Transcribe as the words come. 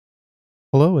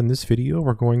Hello, in this video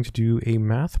we're going to do a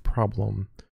math problem.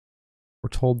 We're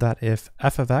told that if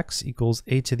f of x equals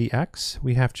a to the x,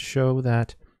 we have to show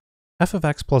that f of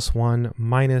x plus 1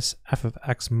 minus f of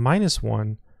x minus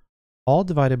 1 all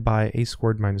divided by a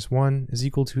squared minus 1 is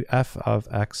equal to f of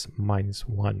x minus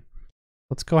 1.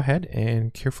 Let's go ahead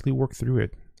and carefully work through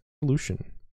it. Solution.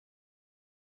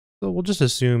 So we'll just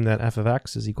assume that f of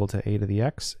x is equal to a to the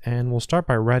x, and we'll start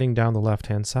by writing down the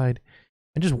left-hand side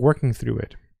and just working through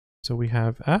it. So we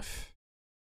have f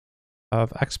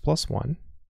of x plus 1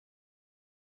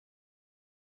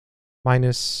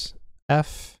 minus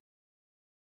f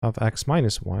of x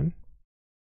minus 1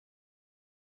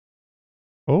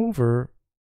 over,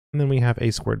 and then we have a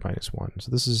squared minus 1.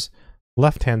 So this is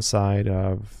left-hand side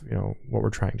of, what we're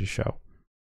trying to show.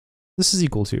 This is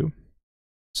equal to,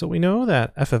 so we know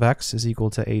that f of x is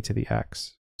equal to a to the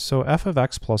x. So f of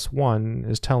x plus 1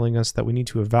 is telling us that we need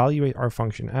to evaluate our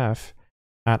function f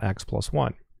at x plus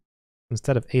 1.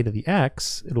 Instead of a to the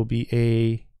x, it'll be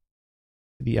a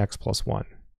to the x plus 1.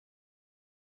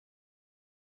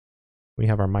 We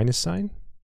have our minus sign.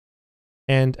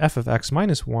 And f of x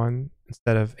minus 1,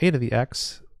 instead of a to the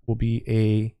x, will be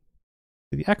a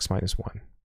to the x minus 1.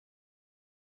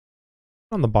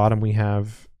 On the bottom, we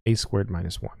have a squared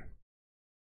minus 1.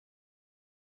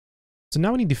 So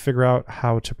now we need to figure out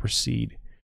how to proceed.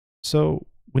 So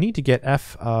we need to get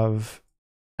f of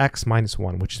x minus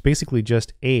 1, which is basically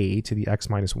just a to the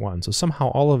x minus 1. So somehow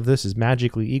all of this is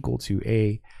magically equal to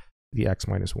a to the x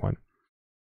minus 1.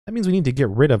 That means we need to get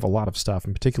rid of a lot of stuff,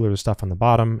 in particular the stuff on the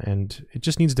bottom, and it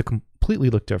just needs to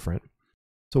completely look different.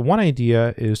 So one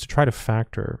idea is to try to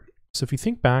factor. So if you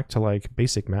think back to like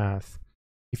basic math,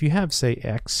 if you have, say,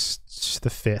 x to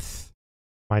the fifth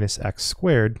minus x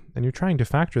squared, and you're trying to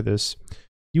factor this,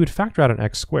 you would factor out an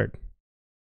x squared,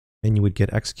 and you would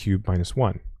get x cubed minus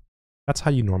 1. That's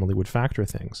how you normally would factor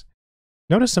things.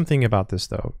 Notice something about this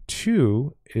though.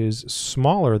 2 is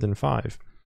smaller than 5.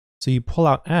 So you pull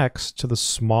out x to the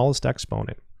smallest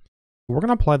exponent. We're going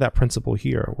to apply that principle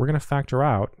here. We're going to factor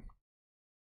out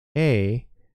a,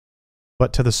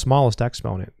 but to the smallest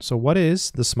exponent. So what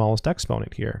is the smallest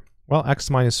exponent here? Well, x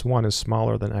minus 1 is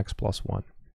smaller than x plus 1. I'm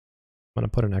going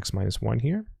to put an x minus 1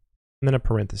 here, and then a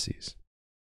parentheses.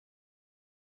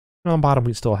 And on the bottom,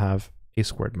 we still have a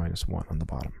squared minus 1 on the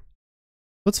bottom.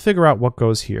 Let's figure out what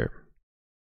goes here.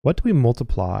 What do we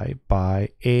multiply by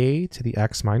a to the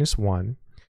x minus 1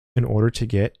 in order to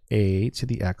get a to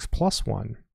the x plus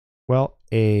 1? Well,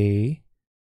 a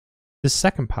is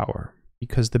second power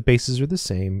because the bases are the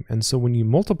same. And so when you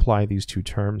multiply these two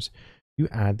terms, you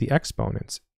add the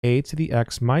exponents. A to the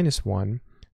x minus 1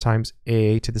 times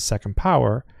a to the second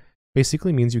power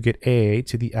basically means you get a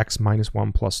to the x minus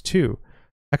 1 plus 2.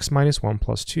 X minus 1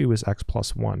 plus 2 is x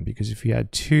plus 1, because if you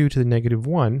add 2 to the negative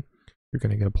 1, you're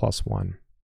going to get a plus 1. And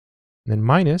then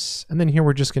minus, and then here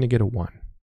we're just going to get a 1.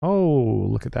 Oh,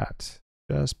 look at that.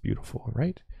 Just beautiful,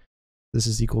 right? This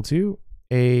is equal to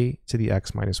a to the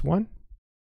x minus 1,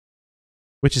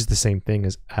 which is the same thing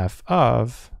as f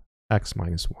of x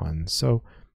minus 1. So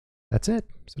that's it.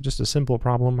 So just a simple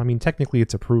problem. I mean, technically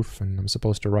it's a proof, and I'm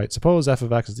supposed to write, suppose f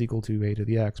of x is equal to a to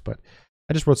the x, but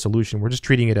I just wrote solution. We're just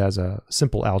treating it as a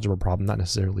simple algebra problem, not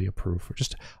necessarily a proof, or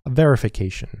just a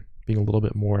verification, being a little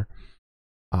bit more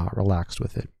relaxed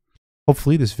with it.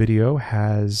 Hopefully this video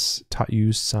has taught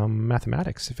you some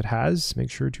mathematics. If it has, make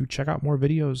sure to check out more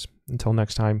videos. Until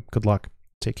next time, good luck.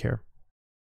 Take care.